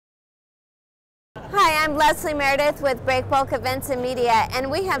Hi, I'm Leslie Meredith with Breakbulk Events and Media, and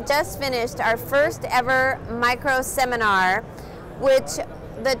we have just finished our first ever micro seminar, which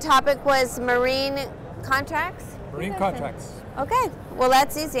the topic was marine contracts? Marine contracts. Okay, well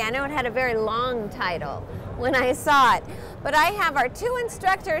that's easy. I know it had a very long title when I saw it. But I have our two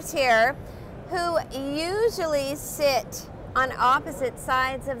instructors here who usually sit on opposite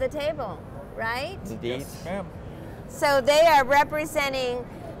sides of the table, right? Indeed. Yes, ma'am. So they are representing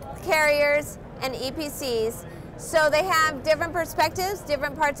carriers and EPCs. So they have different perspectives,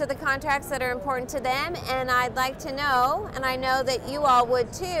 different parts of the contracts that are important to them, and I'd like to know, and I know that you all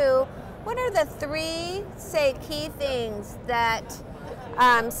would too, what are the three, say, key things that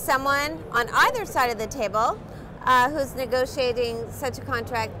someone on either side of the table who's negotiating such a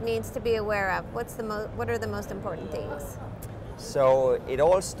contract needs to be aware of? What are the most important things? So it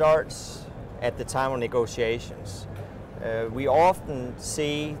all starts at the time of negotiations. We often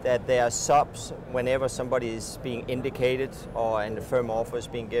see that there are subs whenever somebody is being indicated and the firm offer is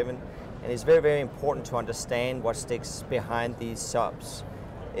being given. And it's very, very important to understand what sticks behind these subs.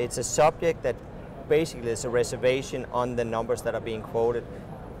 It's a subject that basically is a reservation on the numbers that are being quoted.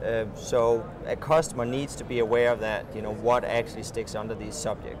 So a customer needs to be aware of that, what actually sticks under these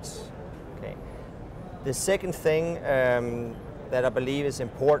subjects. Okay. The second thing that I believe is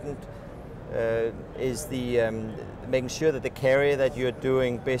important is making sure that the carrier that you're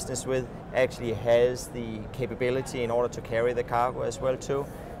doing business with actually has the capability in order to carry the cargo as well too.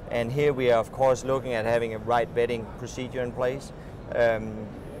 And here we are of course looking at having a right vetting procedure in place.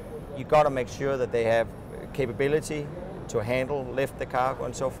 You got to make sure that they have capability to handle, lift the cargo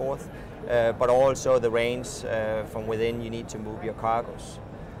and so forth, but also the range from within you need to move your cargoes.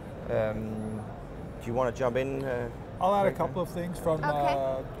 Do you want to jump in? I'll add a couple of things from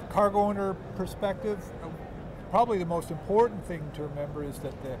cargo owner perspective. Probably the most important thing to remember is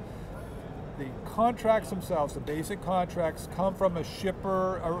that the contracts themselves, the basic contracts, come from a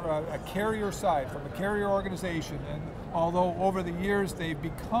shipper, a carrier side, from a carrier organization. And although over the years they've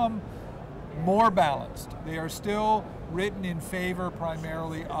become more balanced, they are still written in favor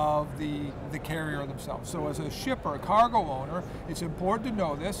primarily of the carrier themselves. So as a shipper, a cargo owner, it's important to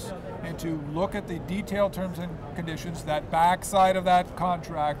know this and to look at the detailed terms and conditions, that backside of that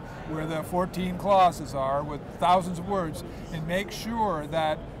contract where the 14 clauses are with thousands of words, and make sure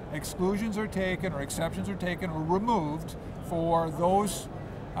that exclusions are taken or exceptions are taken or removed for those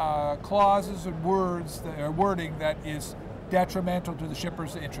clauses and words, wording that is detrimental to the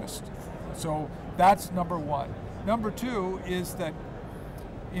shipper's interest. So that's number one. Number two is that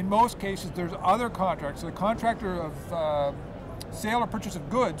in most cases there's other contracts. The contractor of sale or purchase of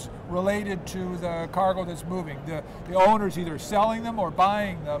goods related to the cargo that's moving. The owner's either selling them or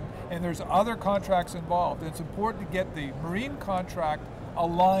buying them, and there's other contracts involved. And it's important to get the marine contract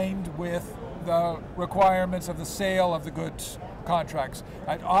aligned with the requirements of the sale of the goods contracts.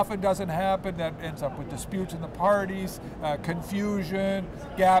 It often doesn't happen. That ends up with disputes in the parties, confusion,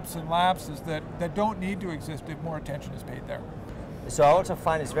 gaps and lapses that don't need to exist if more attention is paid there. So I also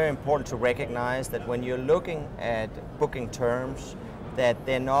find it's very important to recognize that when you're looking at booking terms, that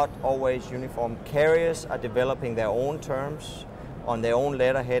they're not always uniform. Carriers are developing their own terms on their own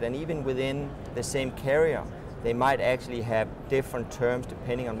letterhead, and even within the same carrier, they might actually have different terms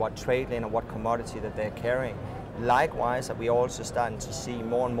depending on what trade lane or what commodity that they're carrying. Likewise, we're also starting to see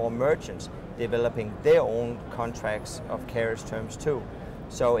more and more merchants developing their own contracts of carriage terms too.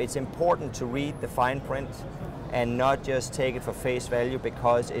 So it's important to read the fine print and not just take it for face value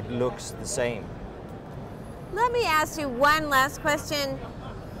because it looks the same. Let me ask you one last question.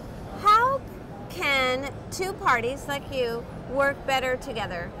 How can two parties like you work better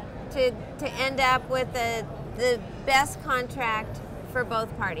together to end up with the best contract for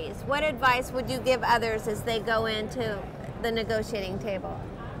both parties? What advice would you give others as they go into the negotiating table?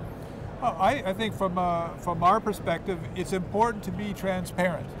 Well, I think from our perspective, it's important to be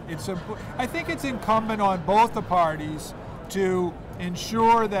transparent. I think it's incumbent on both the parties to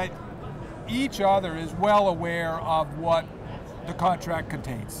ensure that each other is well aware of what the contract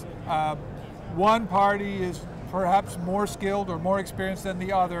contains. One party is perhaps more skilled or more experienced than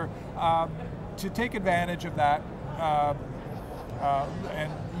the other to take advantage of that.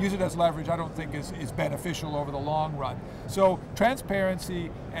 And use it as leverage, I don't think is beneficial over the long run. So transparency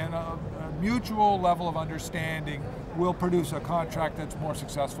and a mutual level of understanding will produce a contract that's more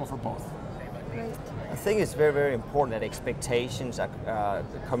successful for both. Great. I think it's very, very important that expectations are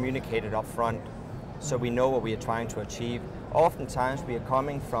communicated up front so we know what we are trying to achieve. Oftentimes we are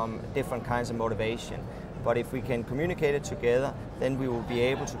coming from different kinds of motivation, but if we can communicate it together, then we will be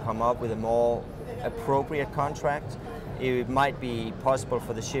able to come up with a more appropriate contract. it might be possible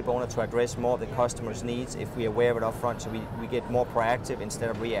for the ship owner to address more of the customer's needs if we are aware of it up front, so we get more proactive instead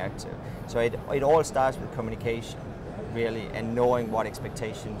of reactive. So it all starts with communication, really, and knowing what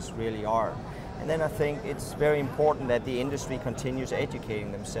expectations really are. And then I think it's very important that the industry continues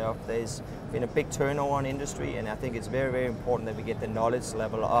educating themselves. There's been a big turnover in industry, and I think it's very, very important that we get the knowledge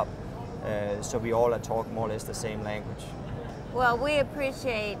level up so we all are talking more or less the same language. Well, we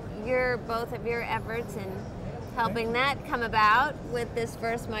appreciate both of your efforts in helping that come about with this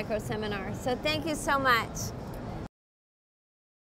first micro seminar. So thank you so much.